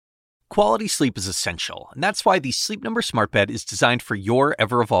Quality sleep is essential, and that's why the Sleep Number Smart Bed is designed for your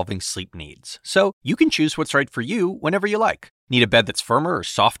ever-evolving sleep needs. So you can choose what's right for you whenever you like. Need a bed that's firmer or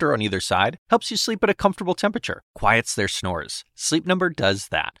softer on either side? Helps you sleep at a comfortable temperature, quiets their snores. Sleep Number does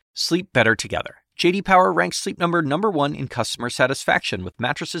that. Sleep better together. J.D. Power ranks Sleep Number #1 in customer satisfaction with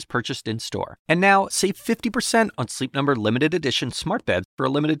mattresses purchased in-store. And now, save 50% on Sleep Number limited edition smart beds for a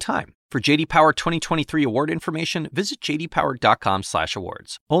limited time. For J.D. Power 2023 award information, visit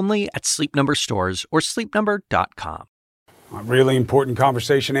jdpower.com/awards. Only at Sleep Number stores or sleepnumber.com. A really important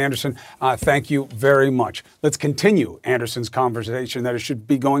conversation, Anderson. Thank you very much. Let's continue Anderson's conversation that it should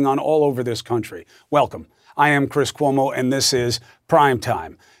be going on all over this country. Welcome. I am Chris Cuomo, and this is Prime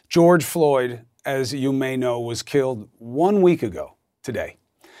Time. George Floyd, as you may know, was killed 1 week ago today.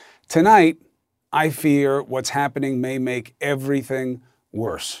 Tonight, I fear what's happening may make everything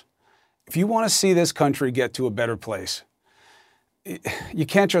worse. If you want to see this country get to a better place, you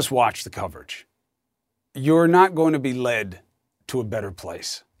can't just watch the coverage. You're not going to be led to a better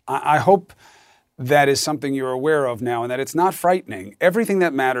place. I hope that is something you're aware of now and that it's not frightening. Everything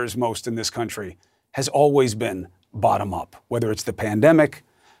that matters most in this country has always been bottom up, whether it's the pandemic,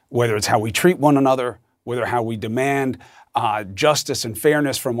 whether it's how we treat one another, whether how we demand justice and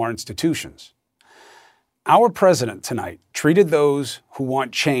fairness from our institutions. Our president tonight treated those who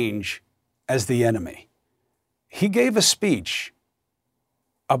want change as the enemy. He gave a speech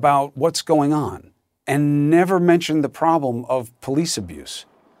about what's going on and never mentioned the problem of police abuse,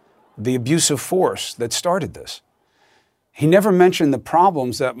 the abuse of force that started this. He never mentioned the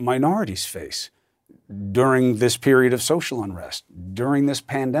problems that minorities face during this period of social unrest, during this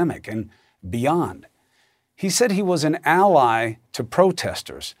pandemic and beyond. He said he was an ally to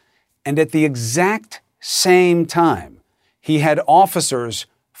protesters, and at the exact same time, he had officers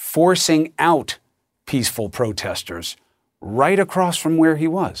forcing out peaceful protesters right across from where he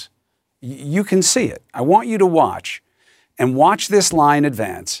was. You can see it. I want you to watch this line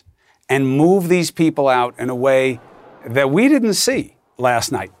advance and move these people out in a way that we didn't see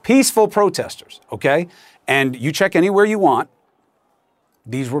last night. Peaceful protesters, okay? And you check anywhere you want.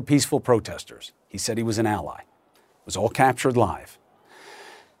 These were peaceful protesters. He said he was an ally. It was all captured live.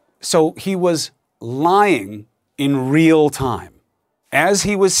 So he was lying in real time. As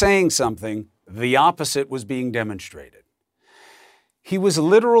he was saying something, the opposite was being demonstrated. He was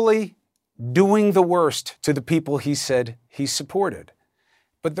literally doing the worst to the people he said he supported.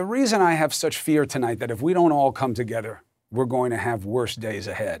 But the reason I have such fear tonight that if we don't all come together, we're going to have worse days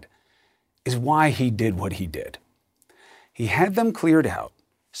ahead, is why he did what he did. He had them cleared out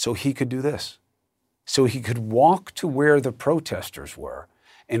so he could do this. So he could walk to where the protesters were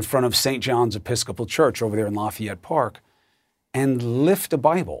in front of St. John's Episcopal Church over there in Lafayette Park and lift a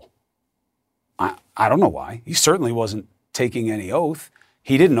Bible. I don't know why. He certainly wasn't taking any oath.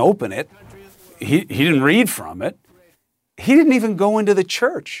 He didn't open it. He didn't read from it. He didn't even go into the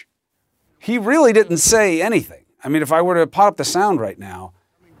church. He really didn't say anything. I mean, if I were to pop up the sound right now.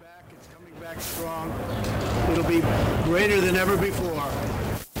 It's coming back strong. It'll be greater than ever before.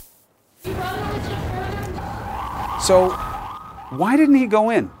 So why didn't he go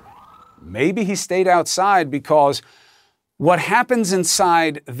in? Maybe he stayed outside because what happens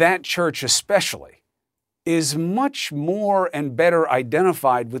inside that church especially is much more and better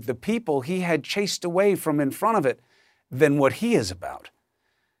identified with the people he had chased away from in front of it than what he is about.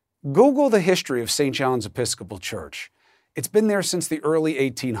 Google the history of St. John's Episcopal Church. It's been there since the early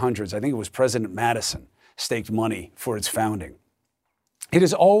 1800s. I think it was President Madison staked money for its founding. It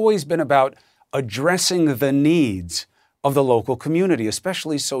has always been about addressing the needs of the local community,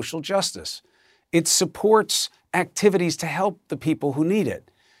 especially social justice. It supports activities to help the people who need it.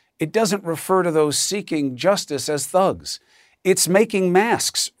 It doesn't refer to those seeking justice as thugs. It's making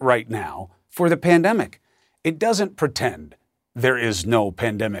masks right now for the pandemic. It doesn't pretend there is no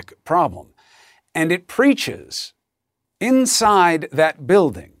pandemic problem. And it preaches inside that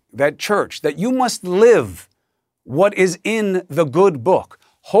building, that church, that you must live what is in the good book,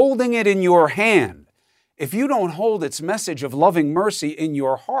 holding it in your hand. If you don't hold its message of loving mercy in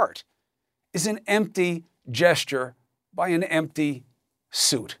your heart, is an empty gesture by an empty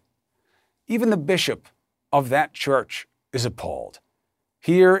suit. Even the bishop of that church is appalled.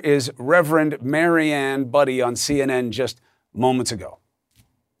 Here is Reverend Marianne Buddy on CNN just moments ago.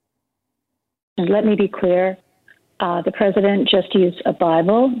 And let me be clear, the president just used a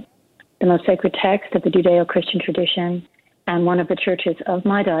Bible, the most sacred text of the Judeo-Christian tradition, and one of the churches of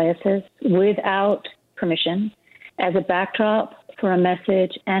my diocese, without permission, as a backdrop for a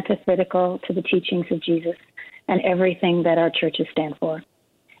message antithetical to the teachings of Jesus and everything that our churches stand for.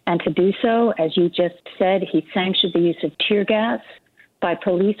 And to do so, as you just said, he sanctioned the use of tear gas, by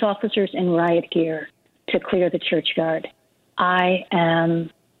police officers in riot gear to clear the churchyard. I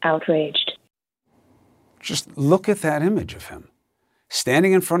am outraged. Just look at that image of him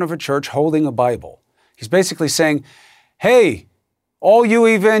standing in front of a church holding a Bible. He's basically saying, hey, all you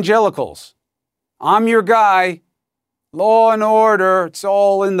evangelicals, I'm your guy. Law and order, it's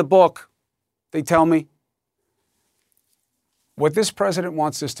all in the book, they tell me. What this president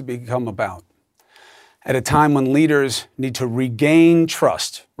wants this to become about, at a time when leaders need to regain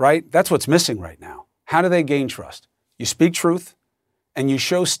trust, right? That's what's missing right now. How do they gain trust? You speak truth and you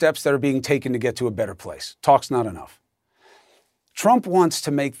show steps that are being taken to get to a better place. Talk's not enough. Trump wants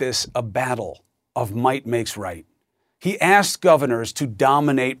to make this a battle of might makes right. He asked governors to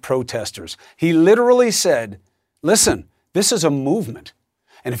dominate protesters. He literally said, listen, this is a movement,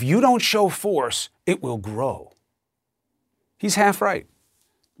 and if you don't show force, it will grow. He's half right.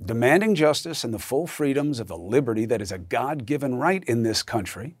 Demanding justice and the full freedoms of the liberty that is a God-given right in this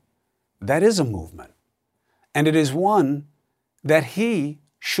country, that is a movement. And it is one that he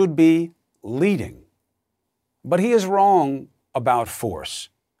should be leading. But he is wrong about force.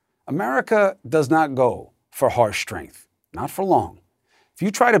 America does not go for harsh strength, not for long. If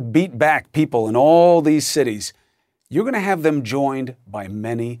you try to beat back people in all these cities, you're going to have them joined by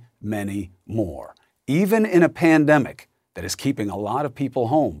many, many more, even in a pandemic that is keeping a lot of people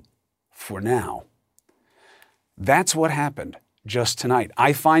home for now. That's what happened just tonight.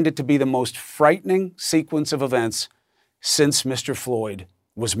 I find it to be the most frightening sequence of events since Mr. Floyd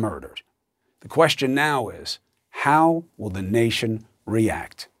was murdered. The question now is, how will the nation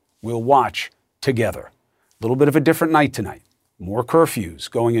react? We'll watch together. A little bit of a different night tonight. More curfews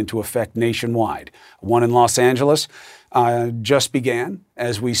going into effect nationwide. One in Los Angeles just began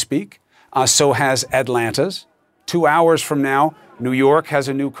as we speak. So has Atlanta's. 2 hours from now, New York has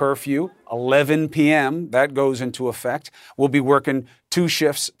a new curfew, 11 p.m. That goes into effect. We'll be working 2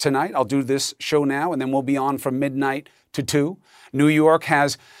 shifts tonight. I'll do this show now, and then we'll be on from midnight to 2. New York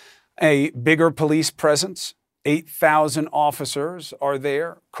has a bigger police presence. 8,000 officers are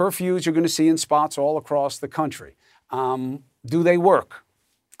there. Curfews you're going to see in spots all across the country. Do they work?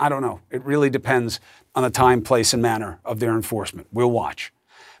 I don't know. It really depends on the time, place, and manner of their enforcement. We'll watch.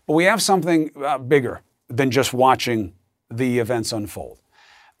 But we have something bigger than just watching the events unfold.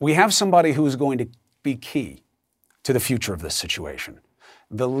 We have somebody who is going to be key to the future of this situation.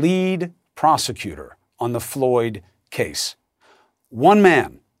 The lead prosecutor on the Floyd case. One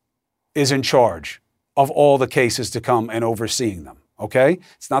man is in charge of all the cases to come and overseeing them, okay?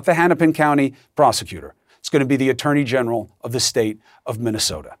 It's not the Hennepin County prosecutor. It's going to be the Attorney General of the state of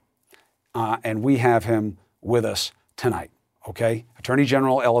Minnesota. And we have him with us tonight, okay? Attorney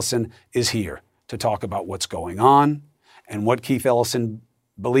General Ellison is here to talk about what's going on and what Keith Ellison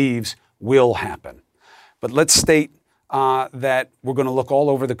believes will happen. But let's state that we're going to look all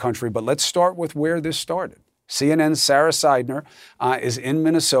over the country, but let's start with where this started. CNN's Sarah Seidner is in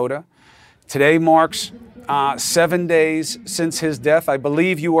Minnesota. Today marks 7 days since his death. I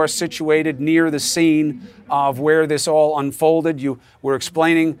believe you are situated near the scene of where this all unfolded. You were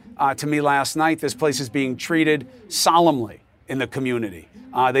explaining to me last night this place is being treated solemnly in the community.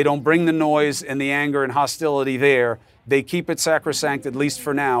 They don't bring the noise and the anger and hostility there. They keep it sacrosanct, at least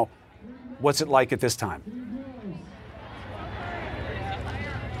for now. What's it like at this time?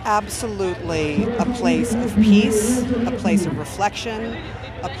 Absolutely a place of peace, a place of reflection,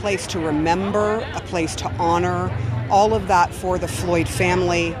 a place to remember, a place to honor, all of that for the Floyd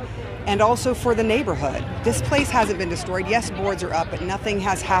family and also for the neighborhood. This place hasn't been destroyed. Yes, boards are up, but nothing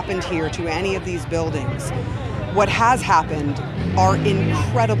has happened here to any of these buildings. What has happened are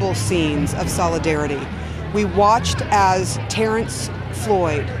incredible scenes of solidarity. We watched as Terrence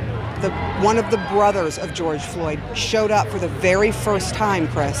Floyd, one of the brothers of George Floyd, showed up for the very first time,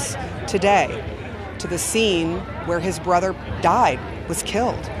 Chris, today, to the scene where his brother died, was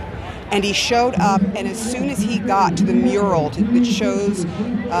killed. And he showed up, and as soon as he got to the mural that shows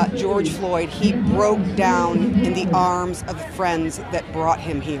George Floyd, he broke down in the arms of the friends that brought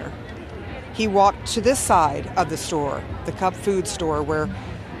him here. He walked to this side of the store, the Cup Food store, where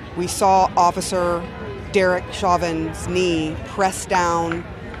we saw Officer Derek Chauvin's knee pressed down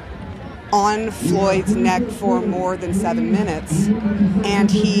on Floyd's neck for more than 7 minutes, and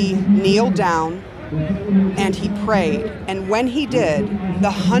he kneeled down and he prayed. And when he did,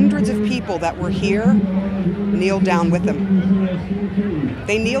 the hundreds of people that were here kneeled down with him.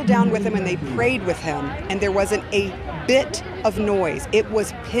 They kneeled down with him and they prayed with him, and there wasn't a bit of noise. It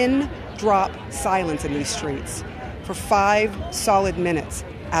was pin drop silence in these streets for 5 solid minutes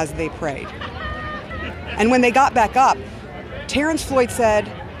as they prayed. And when they got back up, Terrence Floyd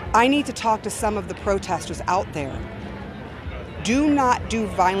said, "I need to talk to some of the protesters out there." Do not do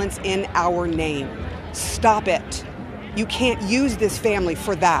violence in our name. Stop it. You can't use this family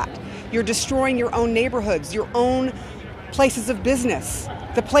for that. You're destroying your own neighborhoods, your own places of business,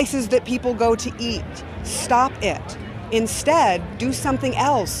 the places that people go to eat. Stop it. Instead, do something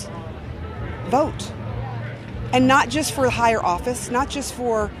else. Vote. And not just for higher office, not just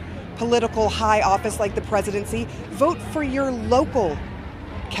for political high office like the presidency. Vote for your local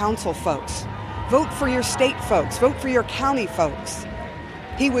council folks. Vote for your state folks. Vote for your county folks.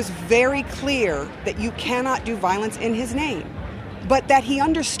 He was very clear that you cannot do violence in his name, but that he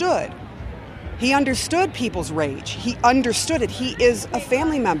understood. He understood people's rage. He understood it. He is a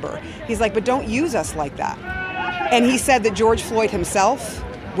family member. He's like, but don't use us like that. And he said that George Floyd himself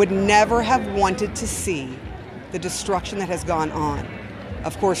would never have wanted to see the destruction that has gone on.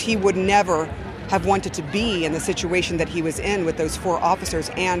 Of course, he would never have wanted to be in the situation that he was in with those 4 officers.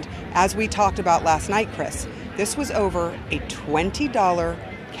 And as we talked about last night, Chris, this was over a $20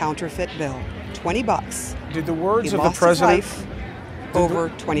 counterfeit bill. $20. Did the words he of the president lost his life over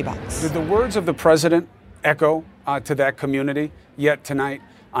 $20? Did the words of the president echo to that community yet tonight?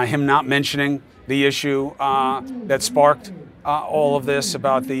 Him not mentioning the issue that sparked all of this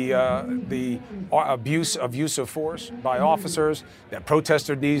about the use of force by officers, that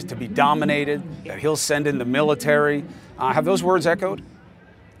protester needs to be dominated, that he'll send in the military. Have those words echoed?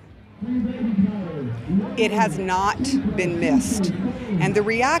 It has not been missed. And the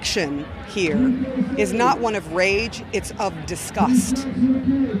reaction here is not one of rage, it's of disgust.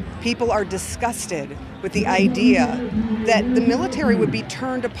 People are disgusted with the idea that the military would be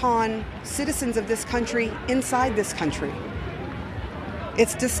turned upon citizens of this country inside this country.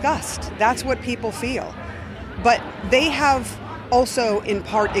 It's disgust. That's what people feel. But they have also in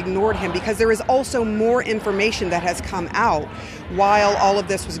part ignored him because there is also more information that has come out while all of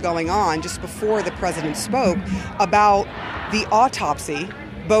this was going on, just before the president spoke, about the autopsy,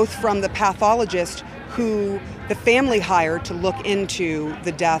 both from the pathologist who the family hired to look into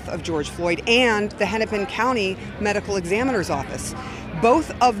the death of George Floyd and the Hennepin County Medical Examiner's Office.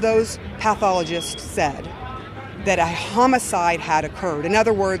 Both of those pathologists said that a homicide had occurred. In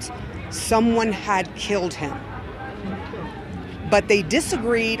other words, someone had killed him. But they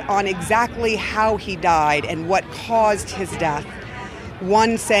disagreed on exactly how he died and what caused his death.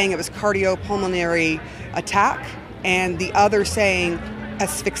 One saying it was cardiopulmonary attack, and the other saying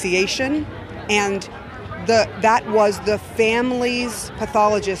asphyxiation. And that was the family's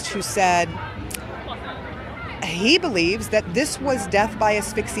pathologist who said he believes that this was death by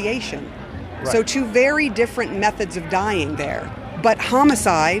asphyxiation. Right. So 2 very different methods of dying there. But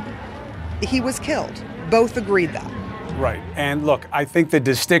homicide, he was killed. Both agreed that. Right. And look, I think the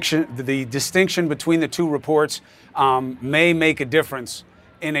distinction between the 2 reports may make a difference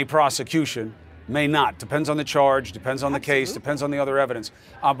in a prosecution, may not. Depends on the charge, depends on the case, depends on the other evidence.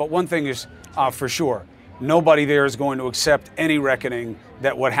 But one thing is for sure, nobody there is going to accept any reckoning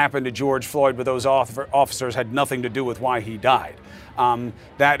that what happened to George Floyd with those officers had nothing to do with why he died.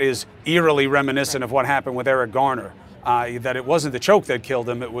 That is eerily reminiscent of what happened with Eric Garner. That it wasn't the choke that killed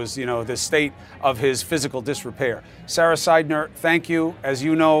him, it was, the state of his physical disrepair. Sarah Seidner, thank you. As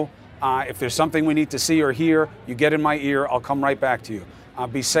you know, if there's something we need to see or hear, you get in my ear, I'll come right back to you.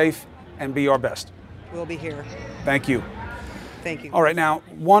 Be safe and be our best. We'll be here. Thank you. Thank you. All right, now,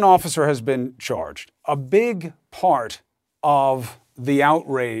 1 officer has been charged. A big part of the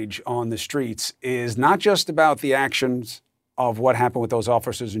outrage on the streets is not just about the actions of what happened with those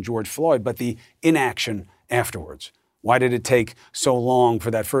officers and George Floyd, but the inaction afterwards. Why did it take so long for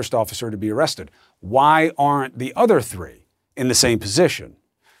that first officer to be arrested? Why aren't the other 3 in the same position?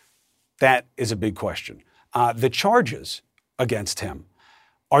 That is a big question. The charges against him,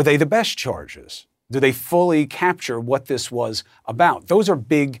 are they the best charges? Do they fully capture what this was about? Those are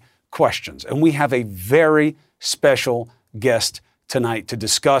big questions. And we have a very special guest tonight to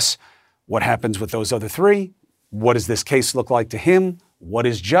discuss what happens with those other 3. What does this case look like to him? What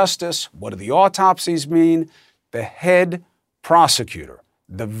is justice? What do the autopsies mean? The head prosecutor,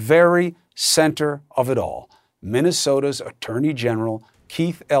 the very center of it all, Minnesota's Attorney General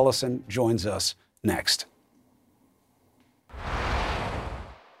Keith Ellison, joins us next.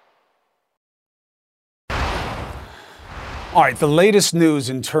 All right, the latest news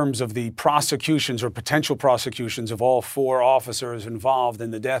in terms of the prosecutions or potential prosecutions of all 4 officers involved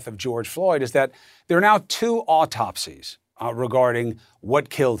in the death of George Floyd is that there are now 2 autopsies regarding what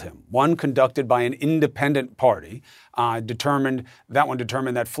killed him. One conducted by an independent party determined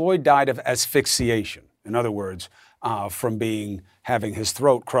that Floyd died of asphyxiation. In other words, from having his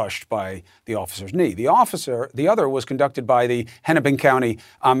throat crushed by the officer's knee. The other was conducted by the Hennepin County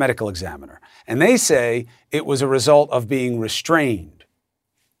medical examiner, and they say it was a result of being restrained.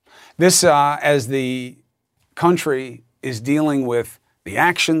 This, as the country is dealing with the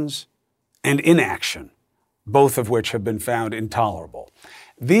actions and inaction, both of which have been found intolerable.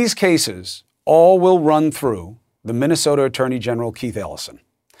 These cases all will run through the Minnesota Attorney General, Keith Ellison.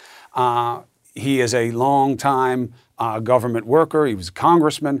 He is a long-time government worker. He was a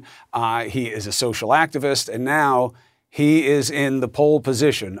congressman. He is a social activist. And now he is in the pole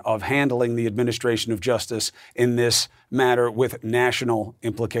position of handling the administration of justice in this matter with national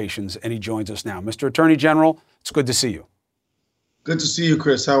implications. And he joins us now. Mr. Attorney General, it's good to see you. Good to see you,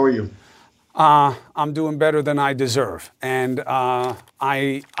 Chris. How are you? I'm doing better than I deserve. And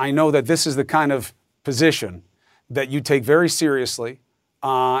I know that this is the kind of position that you take very seriously,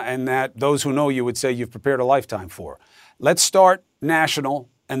 and that those who know you would say you've prepared a lifetime for. Let's start national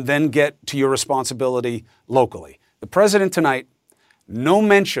and then get to your responsibility locally. The president tonight, no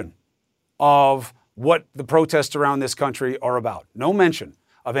mention of what the protests around this country are about. No mention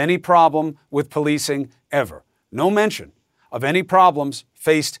of any problem with policing ever. No mention of any problems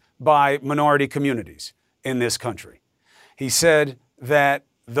faced by minority communities in this country. He said that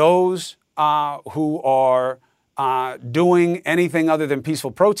those who are doing anything other than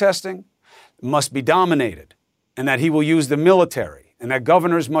peaceful protesting must be dominated, and that he will use the military, and that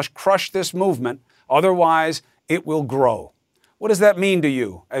governors must crush this movement, otherwise it will grow. What does that mean to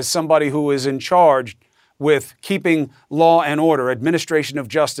you as somebody who is in charge with keeping law and order, administration of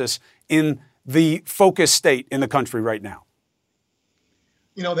justice in the focus state in the country right now?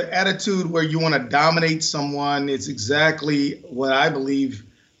 You know, the attitude where you want to dominate someone is exactly what I believe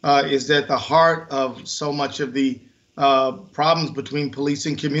is at the heart of so much of the problems between police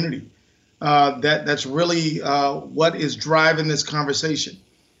and community. That's really what is driving this conversation,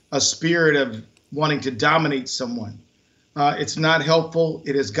 a spirit of wanting to dominate someone. It's not helpful.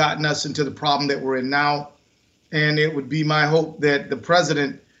 It has gotten us into the problem that we're in now. And it would be my hope that the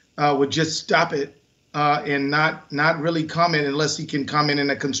president would just stop it and not really comment unless he can comment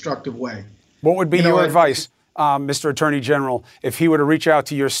in a constructive way. What would be your advice, Mr. Attorney General, if he were to reach out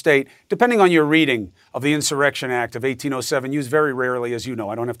to your state, depending on your reading of the Insurrection Act of 1807, used very rarely, as you know,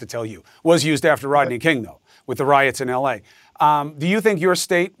 I don't have to tell you, was used after Rodney King, though, with the riots in L.A. Do you think your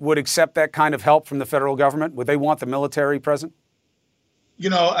state would accept that kind of help from the federal government? Would they want the military present? You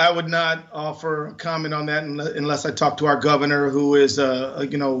know, I would not offer a comment on that unless I talk to our governor, who is,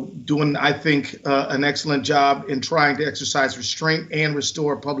 doing, I think, an excellent job in trying to exercise restraint and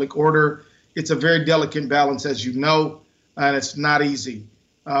restore public order. It's a very delicate balance, as you know, and it's not easy.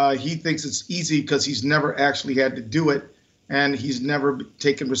 He thinks it's easy because he's never actually had to do it, and he's never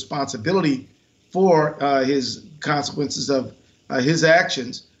taken responsibility for his consequences of his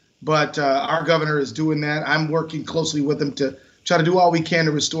actions. But our governor is doing that. I'm working closely with him to try to do all we can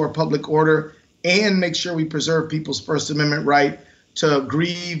to restore public order and make sure we preserve people's First Amendment right to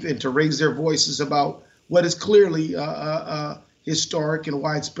grieve and to raise their voices about what is clearly a historic and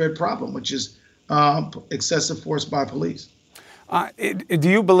widespread problem, which is excessive force by police. Do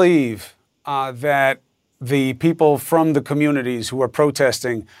you believe that the people from the communities who are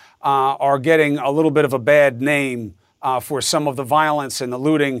protesting are getting a little bit of a bad name for some of the violence and the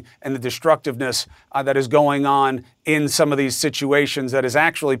looting and the destructiveness that is going on in some of these situations that is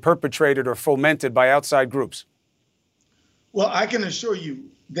actually perpetrated or fomented by outside groups? Well, I can assure you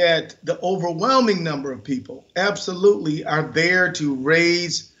that the overwhelming number of people absolutely are there to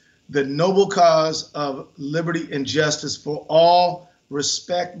raise the noble cause of liberty and justice for all,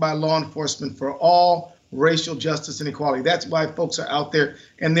 respect by law enforcement for all, racial justice and equality. That's why folks are out there,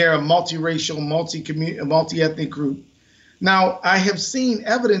 and they're a multiracial, multi-ethnic group. Now, I have seen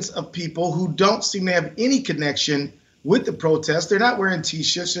evidence of people who don't seem to have any connection with the protests. They're not wearing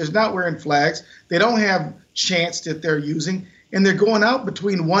T-shirts. They're not wearing flags. They don't have chants that they're using. And they're going out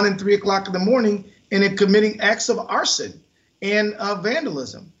between 1 and 3 o'clock in the morning and they're committing acts of arson and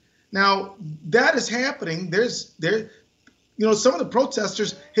vandalism. Now, that is happening. Some of the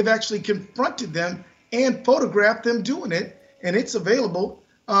protesters have actually confronted them and photographed them doing it, and it's available.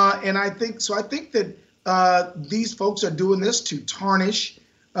 And I think that these folks are doing this to tarnish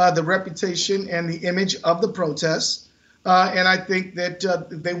the reputation and the image of the protests. And I think that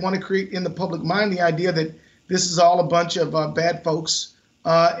they want to create in the public mind the idea that this is all a bunch of bad folks.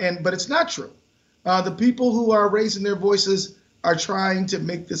 But it's not true. The people who are raising their voices are trying to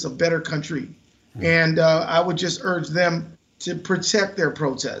make this a better country. And I would just urge them to protect their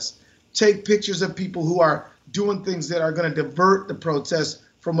protests. Take pictures of people who are doing things that are going to divert the protests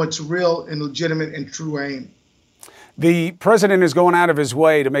from what's real and legitimate and true aim. The president is going out of his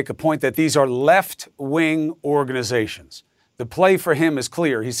way to make a point that these are left-wing organizations. The play for him is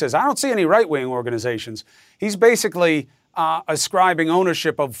clear. He says, I don't see any right-wing organizations. He's basically ascribing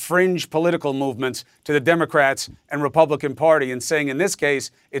ownership of fringe political movements to the Democrats and Republican Party and saying, in this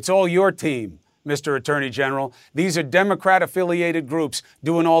case, it's all your team, Mr. Attorney General. These are Democrat-affiliated groups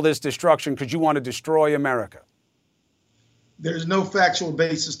doing all this destruction because you want to destroy America. There's no factual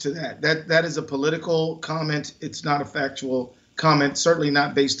basis to that. That is a political comment. It's not a factual comment, certainly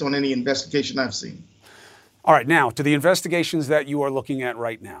not based on any investigation I've seen. All right, now to the investigations that you are looking at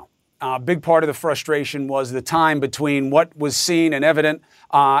right now. A big part of the frustration was the time between what was seen and evident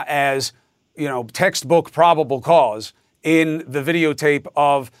as, textbook probable cause in the videotape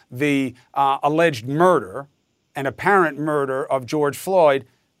of the alleged murder and apparent murder of George Floyd,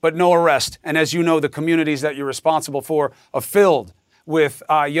 but no arrest. And as you know, the communities that you're responsible for are filled with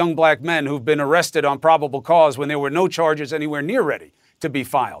young black men who've been arrested on probable cause when there were no charges anywhere near ready to be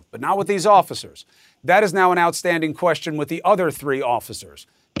filed, but not with these officers. That is now an outstanding question with the other 3 officers.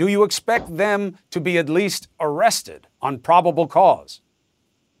 Do you expect them to be at least arrested on probable cause?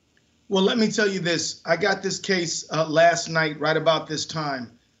 Well, let me tell you this. I got this case last night, right about this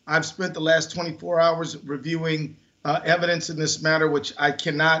time. I've spent the last 24 hours reviewing evidence in this matter, which I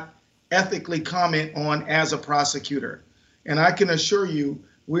cannot ethically comment on as a prosecutor. And I can assure you,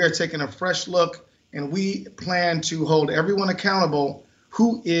 we are taking a fresh look, and we plan to hold everyone accountable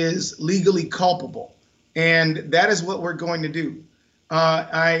who is legally culpable. And that is what we're going to do.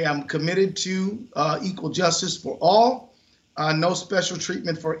 I am committed to equal justice for all, no special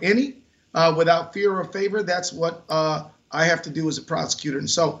treatment for any, without fear or favor. That's what I have to do as a prosecutor. And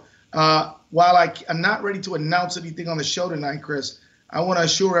so while I'm not ready to announce anything on the show tonight, Chris, I want to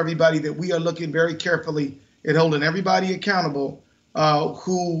assure everybody that we are looking very carefully at holding everybody accountable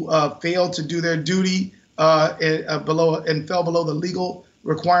who failed to do their duty and fell below the legal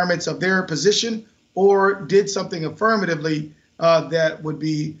requirements of their position or did something affirmatively that would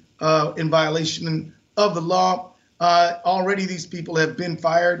be in violation of the law. Already these people have been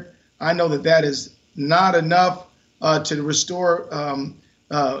fired. I know that is not enough to restore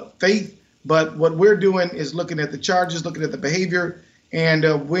faith, but what we're doing is looking at the charges, looking at the behavior,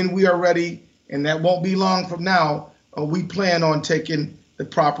 and when we are ready, and that won't be long from now, we plan on taking the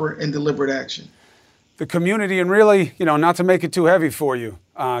proper and deliberate action. The community, and really, not to make it too heavy for you,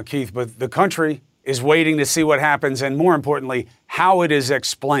 Keith, but the country is waiting to see what happens and, more importantly, how it is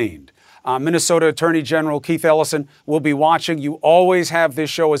explained. Minnesota Attorney General Keith Ellison will be watching. You always have this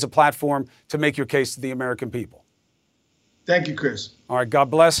show as a platform to make your case to the American people. Thank you, Chris. All right, God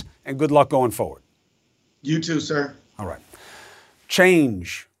bless, and good luck going forward. You too, sir. All right.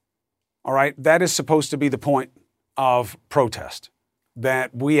 Change. All right, that is supposed to be the point of protest,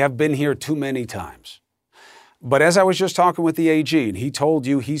 that we have been here too many times. But as I was just talking with the AG, and he told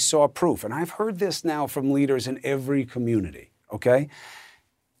you he saw proof, and I've heard this now from leaders in every community, okay?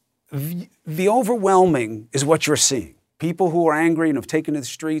 The overwhelming is what you're seeing. People who are angry and have taken to the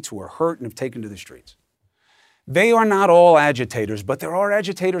streets, who are hurt and have taken to the streets. They are not all agitators, but there are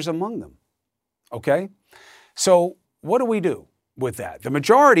agitators among them, okay? So what do we do with that? The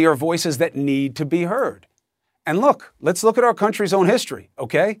majority are voices that need to be heard. And look, let's look at our country's own history,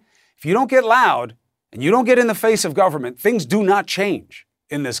 okay? If you don't get loud, and you don't get in the face of government, things do not change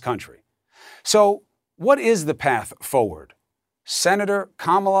in this country. So what is the path forward? Senator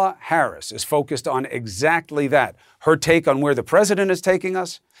Kamala Harris is focused on exactly that. Her take on where the president is taking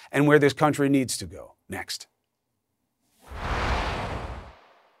us and where this country needs to go. Next.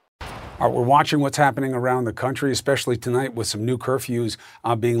 All right, we're watching what's happening around the country, especially tonight with some new curfews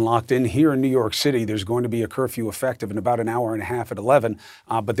being locked in. Here in New York City, there's going to be a curfew effective in about an hour and a half at 11,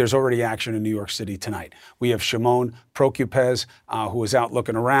 but there's already action in New York City tonight. We have Shimon Prokupez, who is out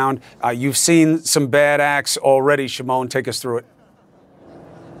looking around. You've seen some bad acts already. Shimon, take us through it.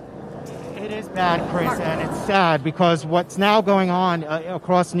 It is bad, Chris, and it's sad because what's now going on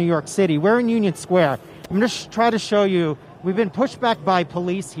across New York City, we're in Union Square. I'm going to try to show you, we've been pushed back by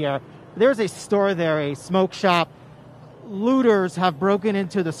police here. There's a store there, a smoke shop. Looters have broken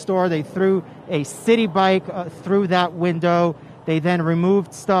into the store. They threw a city bike through that window. They then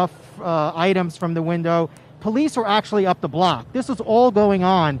removed stuff, items from the window. Police were actually up the block. This was all going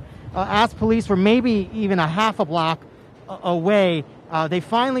on as police were maybe even a half a block away. They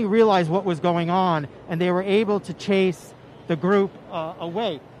finally realized what was going on, and they were able to chase the group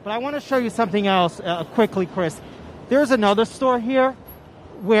away. But I want to show you something else quickly, Chris. There's another store here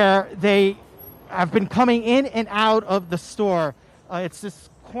where they have been coming in and out of the store. It's this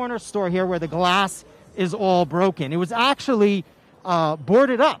corner store here where the glass is all broken. It was actually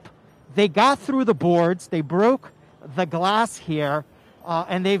boarded up. They got through the boards, they broke the glass here,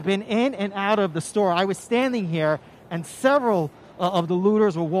 and they've been in and out of the store. I was standing here, and several of the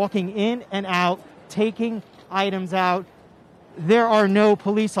looters were walking in and out, taking items out. There are no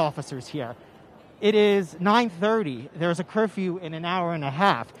police officers here. It is 9:30. There's a curfew in an hour and a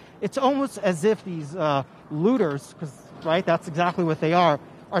half. It's almost as if these looters, right, that's exactly what they are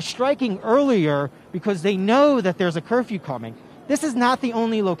striking earlier because they know that there's a curfew coming. This is not the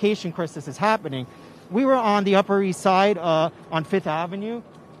only location, Chris, this is happening. We were on the Upper East Side on Fifth Avenue,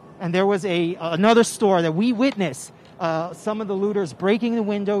 and there was another store that we witnessed some of the looters breaking the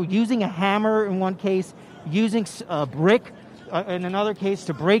window, using a hammer in one case, using a brick in another case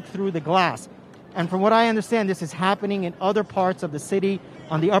to break through the glass. And from what I understand, this is happening in other parts of the city,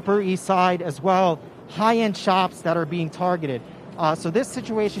 on the Upper East Side as well, high-end shops that are being targeted. So this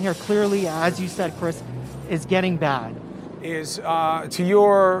situation here clearly, as you said, Chris, is getting bad. Is, to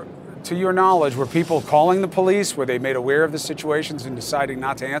your knowledge, were people calling the police? Were they made aware of the situations and deciding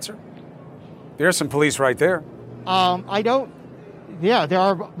not to answer? There's some police right there. There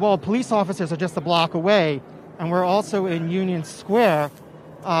are, police officers are just a block away, and we're also in Union Square.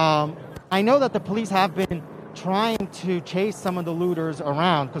 I know that the police have been trying to chase some of the looters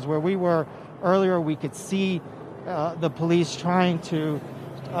around, because where we were earlier, we could see the police trying to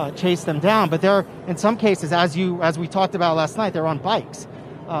chase them down. But they're, in some cases, as we talked about last night, they're on bikes,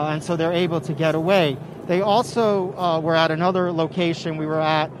 and so they're able to get away. They also were at another location we were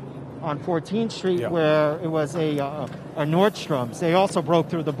at on 14th Street, where it was a Nordstrom's. They also broke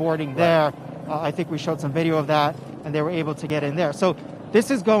through the boarding there. I think we showed some video of that, and they were able to get in there. So this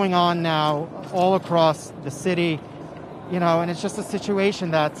is going on now all across the city, and it's just a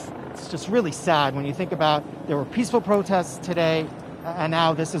situation it's just really sad when you think about there were peaceful protests today, and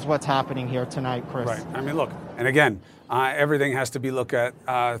now this is what's happening here tonight, Chris. Right. I mean, look, and again, everything has to be looked at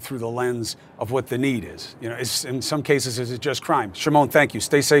through the lens of what the need is. In some cases, is it just crime? Shimon, thank you.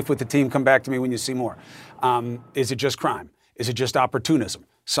 Stay safe with the team. Come back to me when you see more. Is it just crime? Is it just opportunism?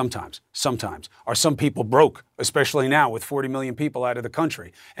 Sometimes. Are some people broke, especially now with 40 million people out of the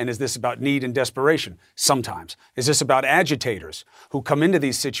country? And is this about need and desperation? Sometimes. Is this about agitators who come into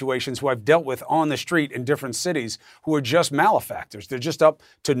these situations who I've dealt with on the street in different cities who are just malefactors? They're just up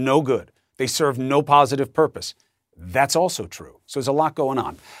to no good. They serve no positive purpose. That's also true. So there's a lot going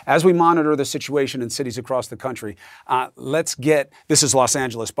on. As we monitor the situation in cities across the country, this is Los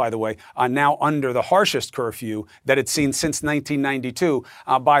Angeles, by the way, now under the harshest curfew that it's seen since 1992.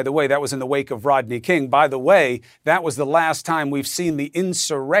 By the way, that was in the wake of Rodney King. By the way, that was the last time we've seen the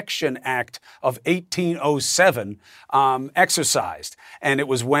Insurrection Act of 1807 exercised. And it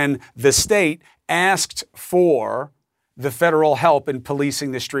was when the state asked for the federal help in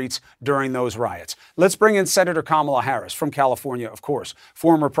policing the streets during those riots. Let's bring in Senator Kamala Harris from California, of course,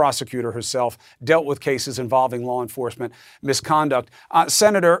 former prosecutor herself, dealt with cases involving law enforcement misconduct.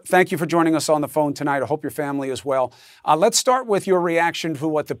 Senator, thank you for joining us on the phone tonight. I hope your family is well. Let's start with your reaction to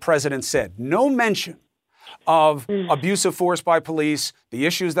what the president said. No mention of abuse of force by police, the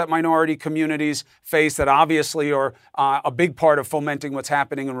issues that minority communities face that obviously are a big part of fomenting what's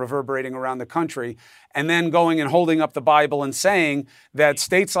happening and reverberating around the country, and then going and holding up the Bible and saying that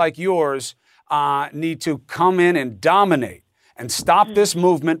states like yours need to come in and dominate and stop this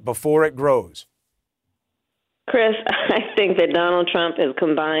movement before it grows. Chris, I think that Donald Trump has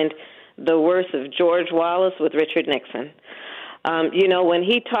combined the worst of George Wallace with Richard Nixon. When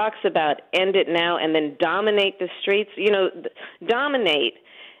he talks about end it now and then dominate the streets, dominate,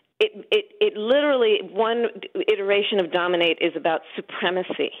 it literally, one iteration of dominate is about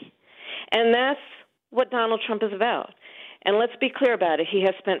supremacy. And that's what Donald Trump is about. And let's be clear about it. He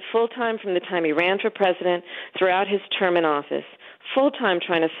has spent full time from the time he ran for president throughout his term in office, full time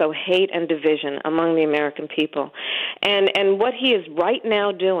trying to sow hate and division among the American people. And what he is right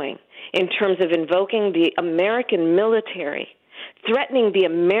now doing in terms of invoking the American military, threatening the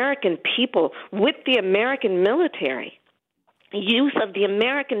American people with the American military, use of the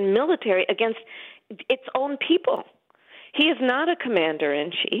American military against its own people. He is not a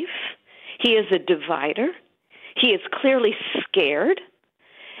commander-in-chief. He is a divider. He is clearly scared,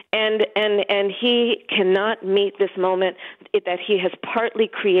 and he cannot meet this moment that he has partly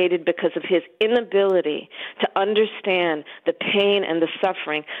created because of his inability to understand the pain and the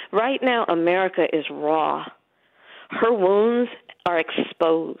suffering. Right now, America is raw. Her wounds are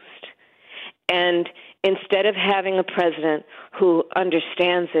exposed. And instead of having a president who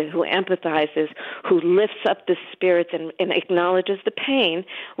understands it, who empathizes, who lifts up the spirits and acknowledges the pain,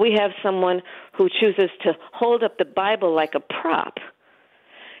 we have someone who chooses to hold up the Bible like a prop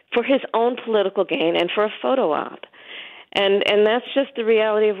for his own political gain and for a photo op. And that's just the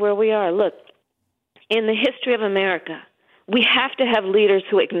reality of where we are. Look, in the history of America, we have to have leaders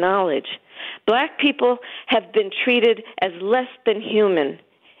who acknowledge black people have been treated as less than human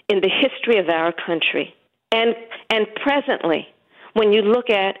in the history of our country. And presently, when you look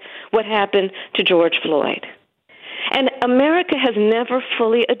at what happened to George Floyd. And America has never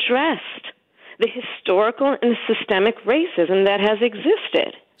fully addressed the historical and systemic racism that has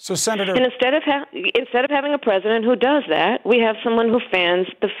existed. So, Senator, and instead of having a president who does that, we have someone who fans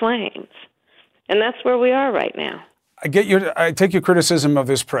the flames. And that's where we are right now. I take your criticism of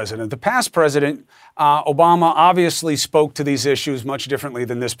this president. The past president, Obama, obviously spoke to these issues much differently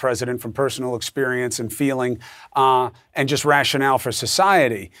than this president from personal experience and feeling and just rationale for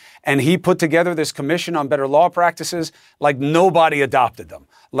society. And he put together this commission on better law practices like nobody adopted them.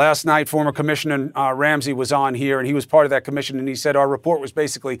 Last night, former Commissioner Ramsey was on here, and he was part of that commission, and he said our report was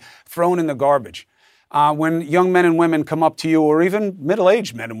basically thrown in the garbage. When young men and women come up to you, or even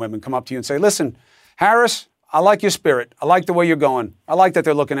middle-aged men and women come up to you and say, listen, Harris, I like your spirit. I like the way you're going. I like that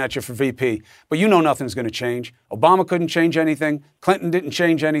they're looking at you for VP, but you know nothing's going to change. Obama couldn't change anything. Clinton didn't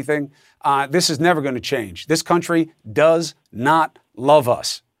change anything. This is never going to change. This country does not love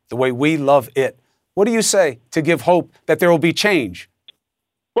us the way we love it. What do you say to give hope that there will be change?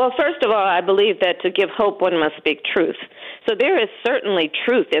 Well, first of all, I believe that to give hope, one must speak truth. So there is certainly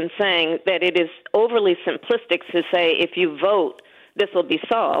truth in saying that it is overly simplistic to say if you vote, this will be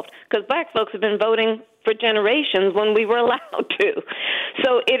solved, because black folks have been voting for generations when we were allowed to.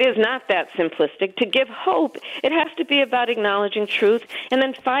 So it is not that simplistic. To give hope, it has to be about acknowledging truth and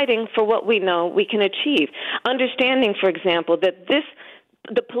then fighting for what we know we can achieve. Understanding, for example, that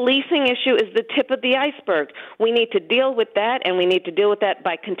the policing issue is the tip of the iceberg. We need to deal with that, and we need to deal with that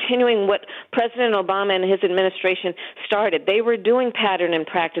by continuing what President Obama and his administration started. They were doing pattern and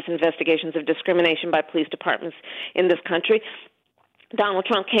practice investigations of discrimination by police departments in this country. Donald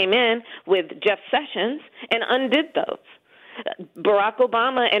Trump came in with Jeff Sessions and undid those. Barack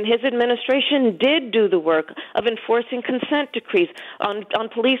Obama and his administration did do the work of enforcing consent decrees on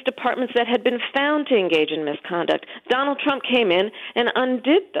police departments that had been found to engage in misconduct. Donald Trump came in and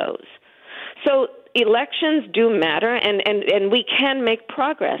undid those. So elections do matter, and we can make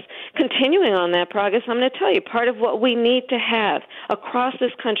progress. Continuing on that progress, I'm going to tell you, part of what we need to have across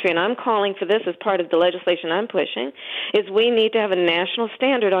this country, and I'm calling for this as part of the legislation I'm pushing, is we need to have a national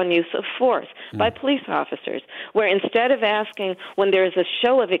standard on use of force by police officers, where instead of asking when there is a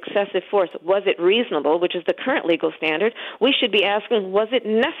show of excessive force, was it reasonable, which is the current legal standard, we should be asking, was it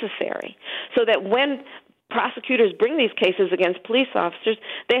necessary? So that when prosecutors bring these cases against police officers,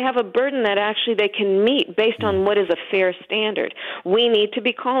 they have a burden that actually they can meet based on what is a fair standard. We need to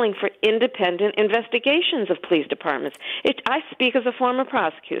be calling for independent investigations of police departments. I speak as a former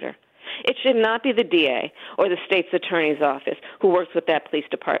prosecutor. It should not be the DA or the state's attorney's office who works with that police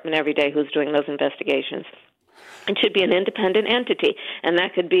department every day who's doing those investigations. It should be an independent entity, and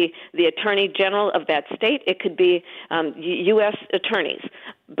that could be the attorney general of that state. It could be U.S. attorneys,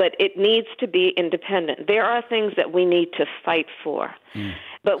 but it needs to be independent. There are things that we need to fight for,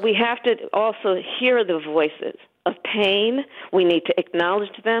 but we have to also hear the voices of pain. We need to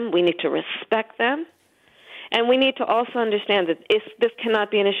acknowledge them. We need to respect them. And we need to also understand that this cannot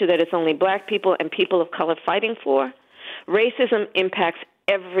be an issue that it's only black people and people of color fighting for. Racism impacts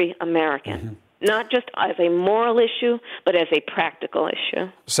every American. Not just as a moral issue, but as a practical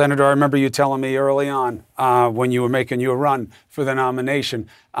issue. Senator, I remember you telling me early on when you were making your run for the nomination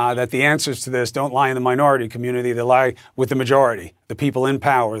that the answers to this don't lie in the minority community. They lie with the majority, the people in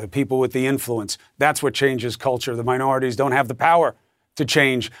power, the people with the influence. That's what changes culture. The minorities don't have the power to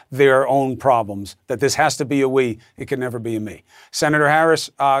change their own problems, that this has to be a we. It can never be a me. Senator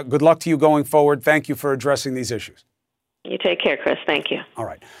Harris, good luck to you going forward. Thank you for addressing these issues. You take care, Chris. Thank you. All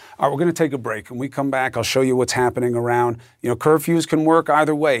right. We're going to take a break. When we come back, I'll show you what's happening around. Curfews can work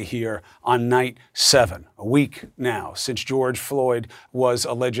either way here on night 7, a week now since George Floyd was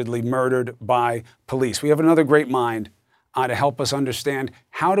allegedly murdered by police. We have another great mind to help us understand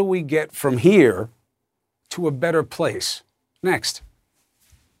how do we get from here to a better place. Next.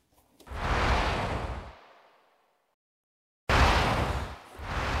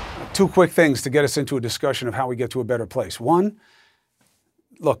 Two quick things to get us into a discussion of how we get to a better place. One,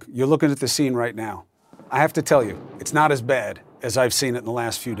 look, you're looking at the scene right now. I have to tell you, it's not as bad as I've seen it in the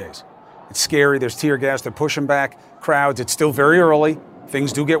last few days. It's scary. There's tear gas. They're pushing back crowds. It's still very early.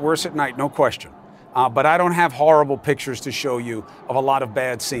 Things do get worse at night, no question. But I don't have horrible pictures to show you of a lot of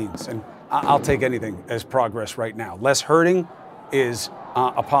bad scenes. And I'll take anything as progress right now. Less hurting is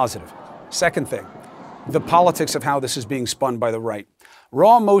a positive. Second thing, the politics of how this is being spun by the right.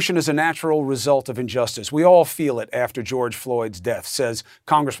 Raw emotion is a natural result of injustice. We all feel it after George Floyd's death, says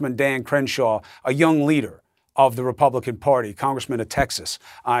Congressman Dan Crenshaw, a young leader of the Republican Party, congressman of Texas.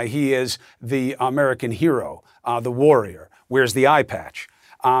 He is the American hero, the warrior, wears the eye patch.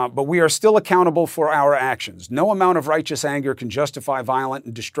 But we are still accountable for our actions. No amount of righteous anger can justify violent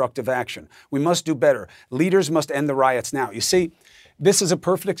and destructive action. We must do better. Leaders must end the riots now. You see, this is a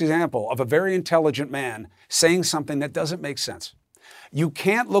perfect example of a very intelligent man saying something that doesn't make sense. You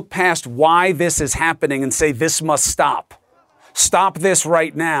can't look past why this is happening and say this must stop. Stop this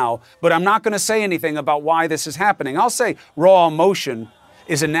right now. But I'm not going to say anything about why this is happening. I'll say raw emotion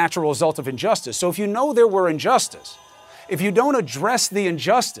is a natural result of injustice. So if you know there were injustice, if you don't address the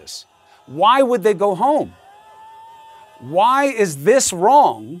injustice, why would they go home? Why is this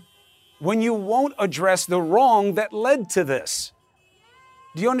wrong when you won't address the wrong that led to this?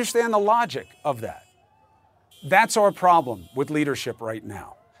 Do you understand the logic of that? That's our problem with leadership right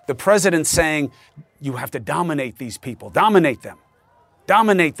now. The president's saying, you have to dominate these people, dominate them.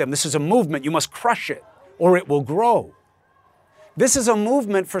 Dominate them. This is a movement. You must crush it or it will grow. This is a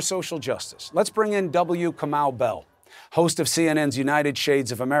movement for social justice. Let's bring in W. Kamau Bell, host of CNN's United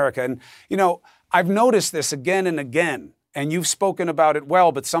Shades of America. And, you know, I've noticed this again and again, and you've spoken about it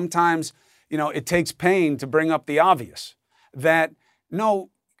well, but sometimes, you know, it takes pain to bring up the obvious that, no,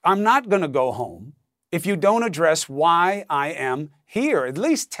 I'm not going to go home if you don't address why I am here. At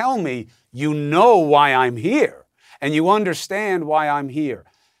least tell me you know why I'm here and you understand why I'm here.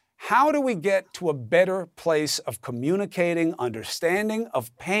 How do we get to a better place of communicating, understanding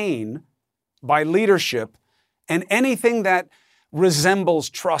of pain by leadership and anything that resembles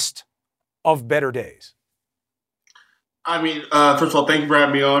trust of better days? I mean, first of all, thank you for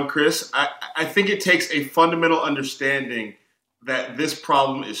having me on, Chris. I think it takes a fundamental understanding that this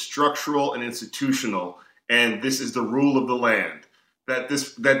problem is structural and institutional, and this is the rule of the land. That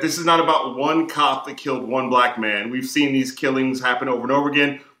this is not about one cop that killed one black man. We've seen these killings happen over and over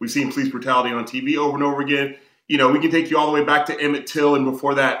again. We've seen police brutality on TV over and over again. You know, we can take you all the way back to Emmett Till and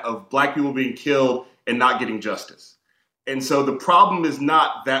before that of black people being killed and not getting justice. And so the problem is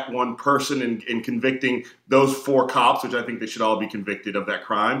not that one person in convicting those 4 cops, which I think they should all be convicted of that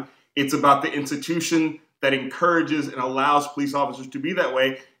crime. It's about the institution that encourages and allows police officers to be that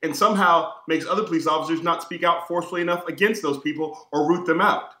way and somehow makes other police officers not speak out forcefully enough against those people or root them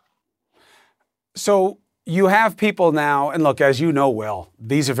out. So you have people now, and look, as you know well,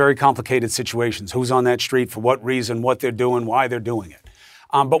 these are very complicated situations. Who's on that street, for what reason, what they're doing, why they're doing it.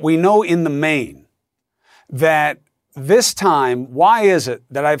 But we know in the main that this time, why is it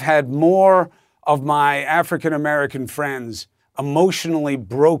that I've had more of my African-American friends emotionally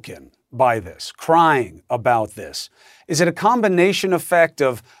broken by this, crying about this? Is it a combination effect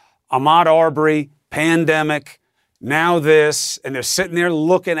of Ahmaud Arbery, pandemic, now this, and they're sitting there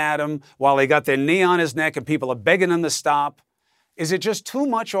looking at him while they got their knee on his neck and people are begging him to stop? Is it just too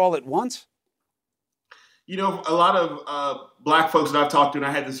much all at once? You know, a lot of black folks that I've talked to, and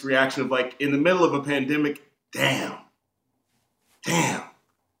I had this reaction of like, in the middle of a pandemic, damn,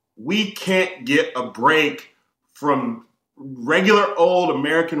 we can't get a break from regular old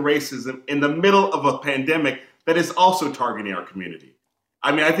American racism in the middle of a pandemic that is also targeting our community.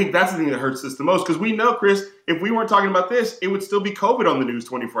 I mean, I think that's the thing that hurts us the most, because we know, Chris, if we weren't talking about this, it would still be COVID on the news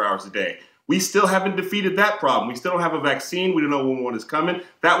 24 hours a day. We still haven't defeated that problem. We still don't have a vaccine. We don't know when one is coming.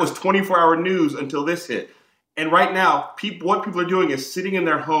 That was 24-hour news until this hit. And right now, what people are doing is sitting in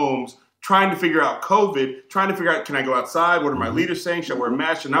their homes trying to figure out COVID, trying to figure out, can I go outside? What are my leaders saying? Should I wear a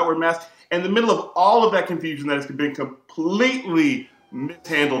mask? Should I not wear a mask? In the middle of all of that confusion that has been completely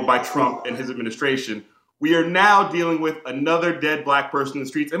mishandled by Trump and his administration, we are now dealing with another dead black person in the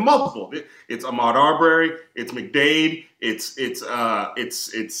streets, and multiple. It's Ahmaud Arbery, it's McDade, it's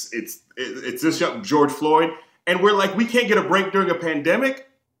this young George Floyd, and we're like, we can't get a break during a pandemic.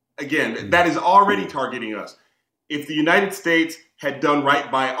 Again, that is already targeting us. If the United States had done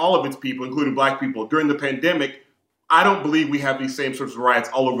right by all of its people, including black people, during the pandemic, I don't believe we have these same sorts of riots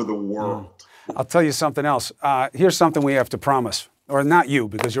all over the world. I'll tell you something else. Here's something we have to promise, or not you,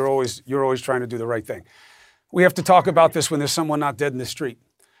 because you're always trying to do the right thing. We have to talk about this when there's someone not dead in the street,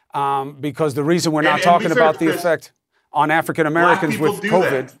 because the reason we're not talking about the effect on African Americans with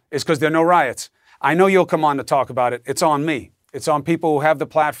COVID is because there are no riots. I know you'll come on to talk about it. It's on me. It's on people who have the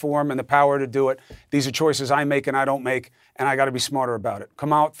platform and the power to do it. These are choices I make and I don't make, and I got to be smarter about it.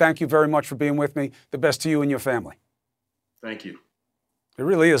 Come out. Thank you very much for being with me. The best to you and your family. Thank you. It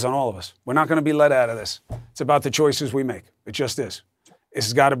really is on all of us. We're not going to be let out of this. It's about the choices we make. It just is. This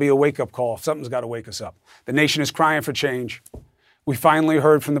has got to be a wake-up call. Something's got to wake us up. The nation is crying for change. We finally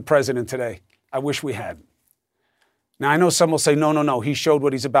heard from the president today. I wish we had. Now, I know some will say, no, he showed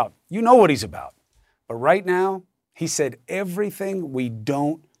what he's about. You know what he's about. But right now, he said everything we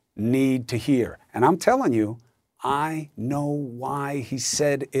don't need to hear. And I'm telling you, I know why he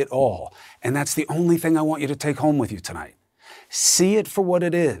said it all. And that's the only thing I want you to take home with you tonight. See it for what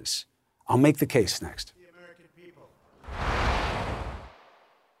it is. I'll make the case next. The American people.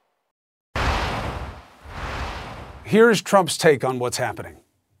 Here's Trump's take on what's happening.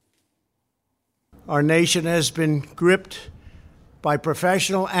 Our nation has been gripped by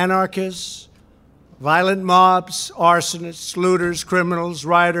professional anarchists, violent mobs, arsonists, looters, criminals,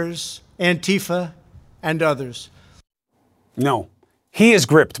 rioters, Antifa, and others. No, he is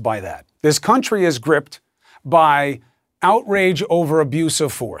gripped by that. This country is gripped by outrage over abuse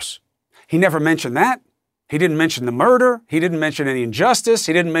of force. He never mentioned that. He didn't mention the murder. He didn't mention any injustice.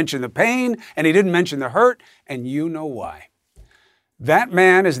 He didn't mention the pain, and he didn't mention the hurt. And you know why. That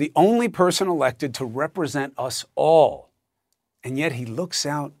man is the only person elected to represent us all. And yet he looks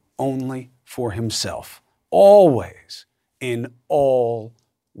out only for himself. Always, in all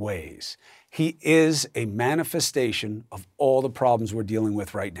ways. He is a manifestation of all the problems we're dealing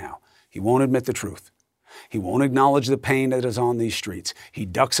with right now. He won't admit the truth. He won't acknowledge the pain that is on these streets. He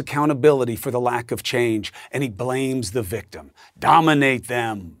ducks accountability for the lack of change, and he blames the victim. Dominate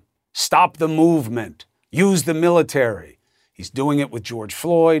them. Stop the movement. Use the military. He's doing it with George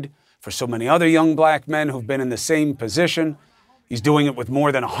Floyd, for so many other young black men who've been in the same position. He's doing it with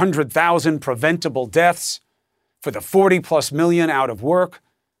more than 100,000 preventable deaths, for the 40+ million out of work.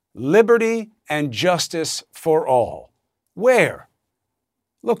 Liberty and justice for all. Where?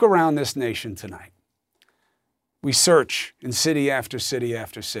 Look around this nation tonight. We search in city after city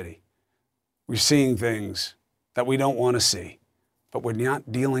after city. We're seeing things that we don't want to see, but we're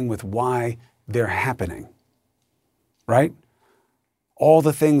not dealing with why they're happening. Right? All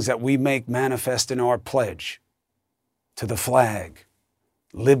the things that we make manifest in our pledge to the flag,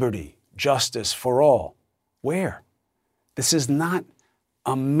 liberty, justice for all. Where? This is not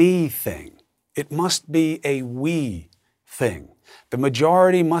a me thing. It must be a we thing. The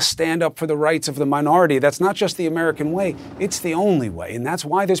majority must stand up for the rights of the minority. That's not just the American way, it's the only way. And that's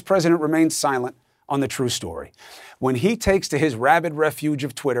why this president remains silent on the true story. When he takes to his rabid refuge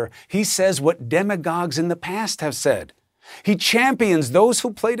of Twitter, he says what demagogues in the past have said. He champions those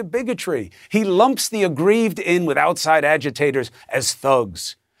who play to bigotry. He lumps the aggrieved in with outside agitators as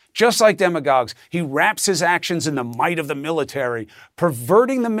thugs. Just like demagogues, he wraps his actions in the might of the military,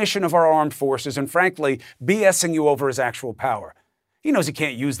 perverting the mission of our armed forces and, frankly, BSing you over his actual power. He knows he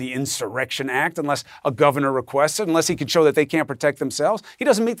can't use the Insurrection Act unless a governor requests it, unless he can show that they can't protect themselves. He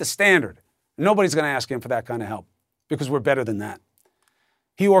doesn't meet the standard. Nobody's going to ask him for that kind of help because we're better than that.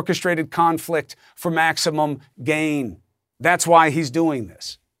 He orchestrated conflict for maximum gain. That's why he's doing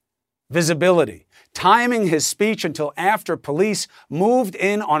this. Visibility. Timing his speech until after police moved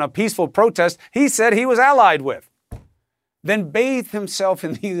in on a peaceful protest he said he was allied with. Then bathed himself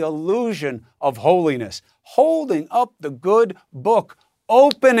in the illusion of holiness, holding up the good book.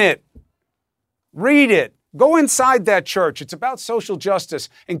 Open it. Read it. Go inside that church. It's about social justice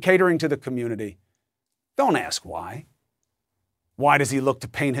and catering to the community. Don't ask why. Why does he look to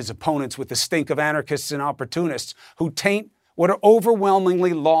paint his opponents with the stink of anarchists and opportunists who taint what are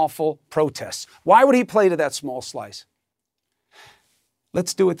overwhelmingly lawful protests? Why would he play to that small slice?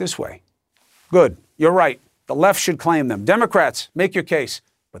 Let's do it this way. Good. You're right. The left should claim them. Democrats, make your case.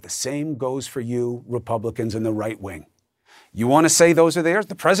 But the same goes for you, Republicans in the right wing. You want to say those are theirs?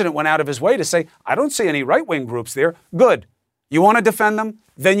 The president went out of his way to say, I don't see any right-wing groups there. Good. You want to defend them?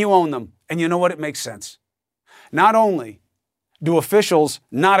 Then you own them. And you know what? It makes sense. Not only do officials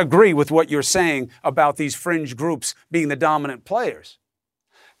not agree with what you're saying about these fringe groups being the dominant players,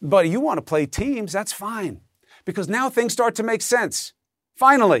 but you want to play teams, that's fine. Because now things start to make sense.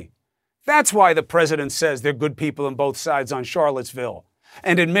 Finally, that's why the president says they're good people on both sides on Charlottesville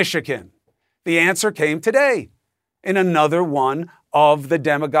and in Michigan. The answer came today in another one of the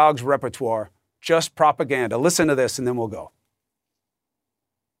demagogues' repertoire, just propaganda. Listen to this and then we'll go.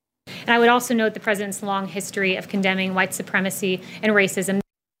 And I would also note the president's long history of condemning white supremacy and racism.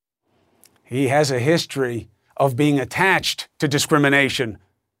 He has a history of being attached to discrimination,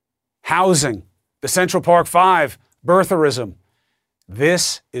 housing, the Central Park Five, birtherism.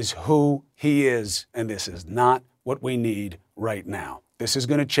 This is who he is, and this is not what we need right now. This is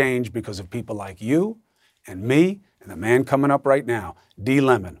going to change because of people like you and me and the man coming up right now, D.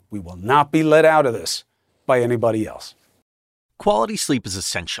 Lemon. We will not be let out of this by anybody else. Quality sleep is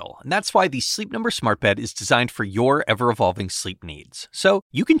essential, and that's why the Sleep Number Smart Bed is designed for your ever-evolving sleep needs. So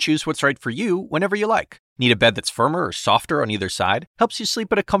you can choose what's right for you whenever you like. Need a bed that's firmer or softer on either side? Helps you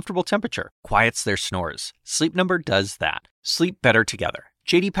sleep at a comfortable temperature. Quiets their snores. Sleep Number does that. Sleep better together.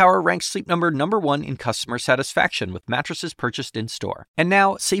 J.D. Power ranks Sleep Number number 1 in customer satisfaction with mattresses purchased in-store. And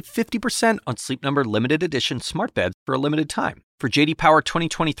now, save 50% on Sleep Number limited edition smart beds for a limited time. For J.D. Power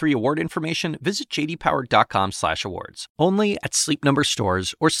 2023 award information, visit jdpower.com/awards. Only at Sleep Number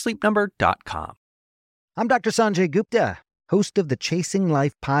stores or sleepnumber.com. I'm Dr. Sanjay Gupta, host of the Chasing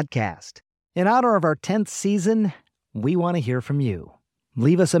Life podcast. In honor of our 10th season, we want to hear from you.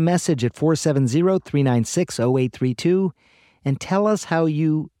 Leave us a message at 470-396-0832 and tell us how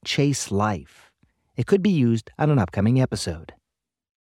you chase life. It could be used on an upcoming episode.